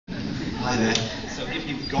Hi there. So if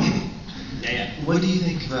you've got... Yeah. What do you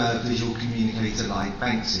think of a visual communicator like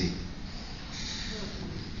Banksy?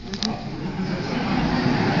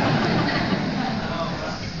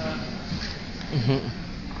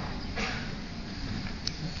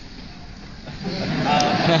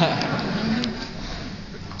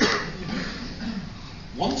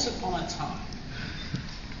 Once upon a time,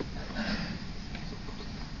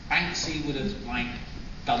 Banksy would have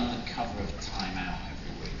done the cover of Time Out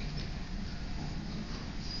every week.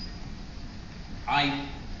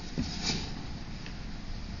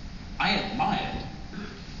 I admired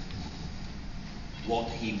what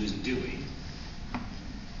he was doing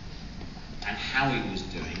and how he was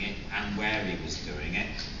doing it and where he was doing it,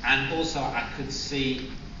 and also I could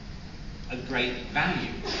see a great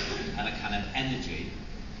value and a kind of energy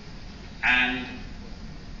and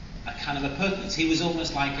a kind of a purpose. He was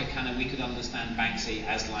almost like a kind of, we could understand Banksy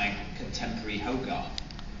as like contemporary Hogarth,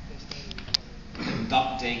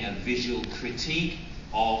 conducting a visual critique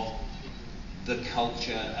of the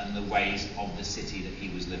culture and the ways of the city that he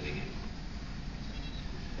was living in.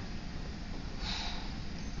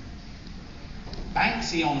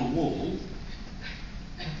 Banksy on a wall,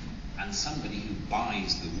 and somebody who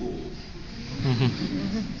buys the wall,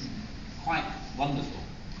 quite wonderful.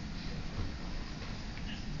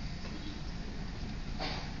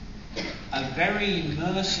 A very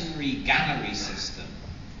mercenary gallery system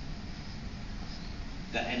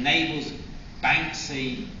that enables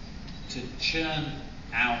Banksy to churn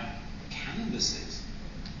out canvases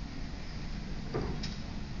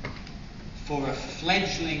for a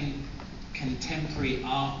fledgling contemporary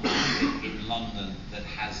art market in London that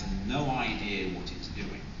has no idea what it's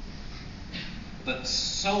doing, but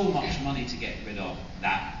so much money to get rid of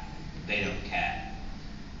that they don't care,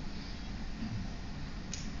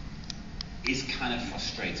 is kind of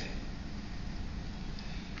frustrating.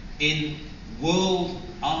 In world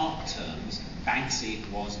art terms, Banksy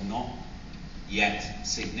was not yet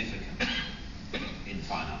significant in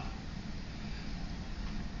fine art.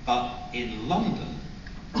 But in London,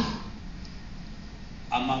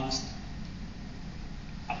 amongst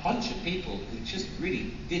a bunch of people who just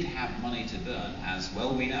really did have money to burn, as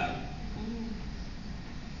well we know,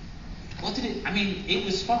 it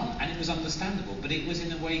was fun and it was understandable, but it was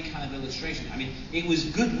in a way kind of illustration. It was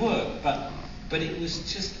good work, but it was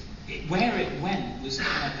just, where it went was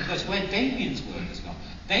kind of, because where Damien's work has gone.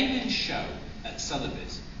 Damien's show at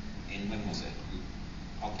Sotheby's in, when was it?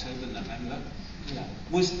 October, November? Yeah.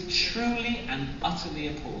 Was truly and utterly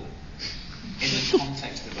appalling in the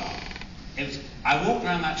context of art. I walked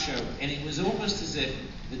around that show and it was almost as if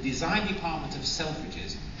the design department of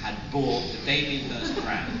Selfridges had bought the Damien Hirst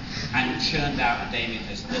brand and churned out a Damien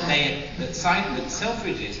Hirst that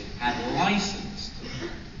Selfridges had licensed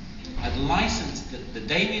the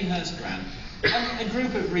Damien Hirst brand, and a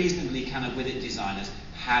group of reasonably kind of with it designers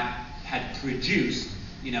had produced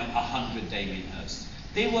 100 Damien Hirsts.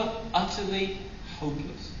 They were utterly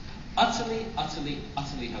hopeless, utterly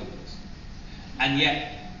hopeless, and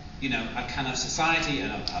yet a kind of society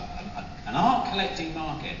and an art collecting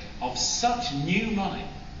market of such new money,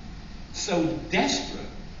 so desperate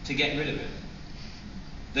to get rid of it,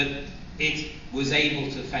 that it was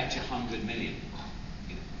able to fetch 100 million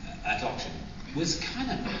at auction, was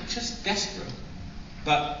kind of just desperate.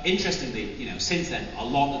 But interestingly, since then, a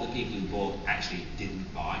lot of the people who bought actually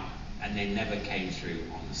didn't buy, and they never came through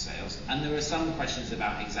on the sales. And there are some questions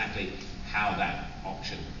about exactly how that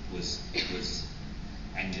auction was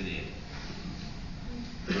engineered.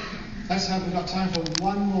 Let's have, we've got time for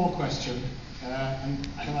one more question. And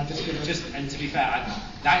can I just give and to be fair,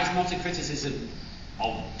 that is not a criticism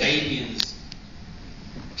of Damien's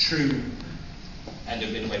true, and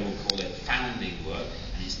in a way we'll call it founding work,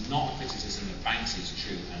 and it's not a criticism of Banksy's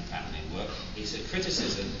true and founding work. It's a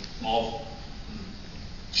criticism of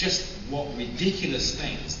just what ridiculous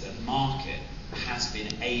things the market has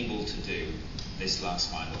been able to do this last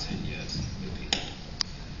 5 or 10 years with people.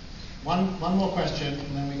 One more question,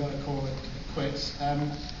 and then we've got to call it quits.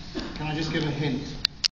 Can I just give a hint?